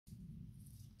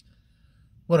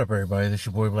What up, everybody? This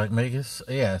your boy Black Magus.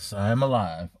 Yes, I'm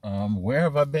alive. Where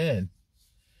have I been?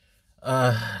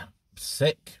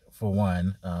 Sick for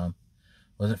one.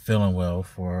 Wasn't feeling well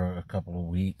for a couple of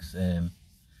weeks, and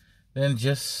then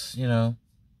just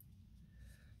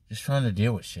just trying to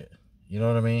deal with shit. You know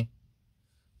what I mean?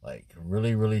 Like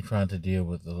really, really trying to deal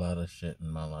with a lot of shit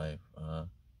in my life.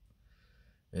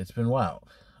 It's been wild.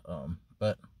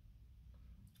 But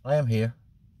I am here,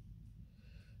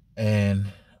 and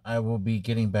I will be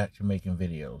getting back to making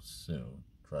videos soon.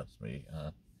 Trust me,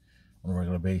 on a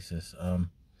regular basis.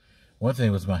 One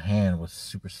thing was my hand was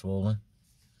super swollen,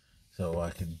 so I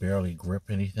could barely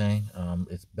grip anything.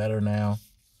 It's better now.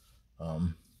 I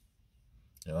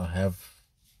have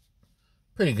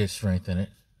pretty good strength in it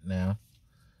now,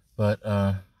 but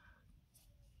I've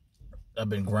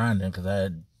been grinding because I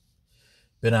had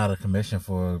been out of commission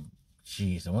for,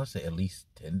 I want to say at least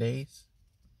 10 days,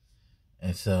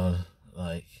 and so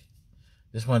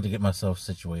just wanted to get myself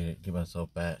situated, get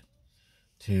myself back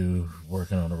to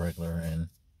working on a regular and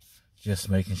just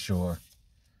making sure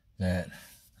that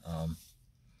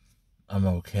I'm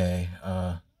okay.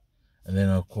 And then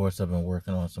of course I've been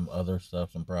working on some other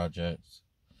stuff, some projects,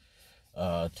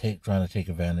 trying to take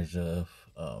advantage of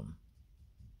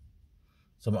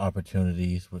some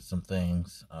opportunities with some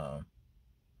things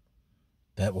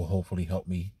that will hopefully help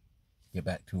me get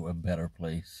back to a better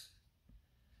place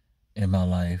in my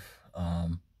life.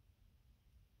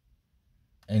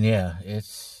 And yeah,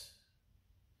 it's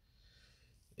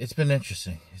been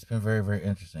interesting. It's been very, very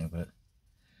interesting, but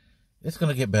it's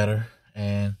gonna get better,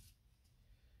 and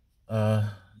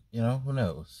who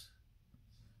knows?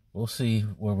 We'll see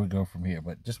where we go from here.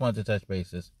 But just wanted to touch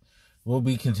bases. We'll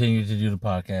be continuing to do the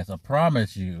podcast. I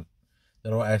promise you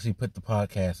that I'll actually put the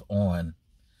podcast online,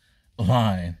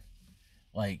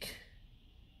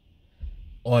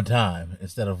 on time,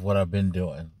 instead of what I've been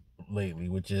doing lately,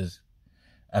 which is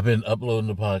I've been uploading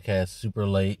the podcast super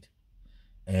late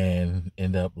and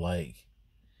end up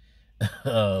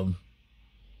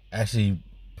actually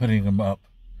putting them up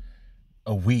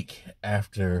a week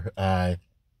after I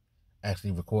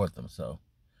actually record them. So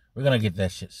we're gonna get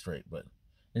that shit straight. But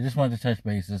I just wanted to touch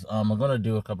bases. I'm gonna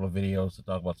do a couple of videos to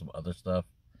talk about some other stuff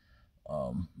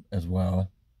as well.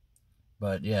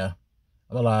 But yeah,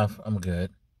 I'm alive. I'm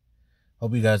good.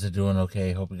 Hope you guys are doing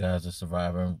okay. Hope you guys are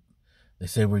surviving. They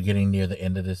say we're getting near the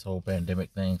end of this whole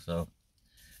pandemic thing, so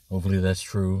hopefully that's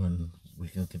true and we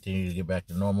can continue to get back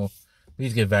to normal.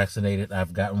 Please get vaccinated.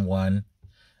 I've gotten one.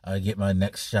 I get my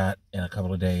next shot in a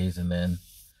couple of days, and then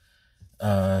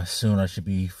soon I should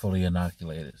be fully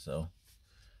inoculated. So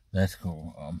that's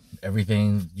cool.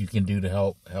 Everything you can do to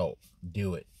help,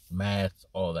 do it. Masks,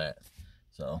 all that.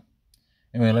 So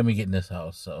anyway, let me get in this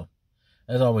house. So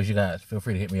as always, you guys feel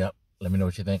free to hit me up. Let me know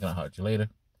what you think, and I'll holler at you later.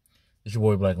 It's your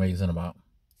boy Black Magus, and I'm out.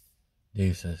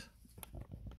 Deuces.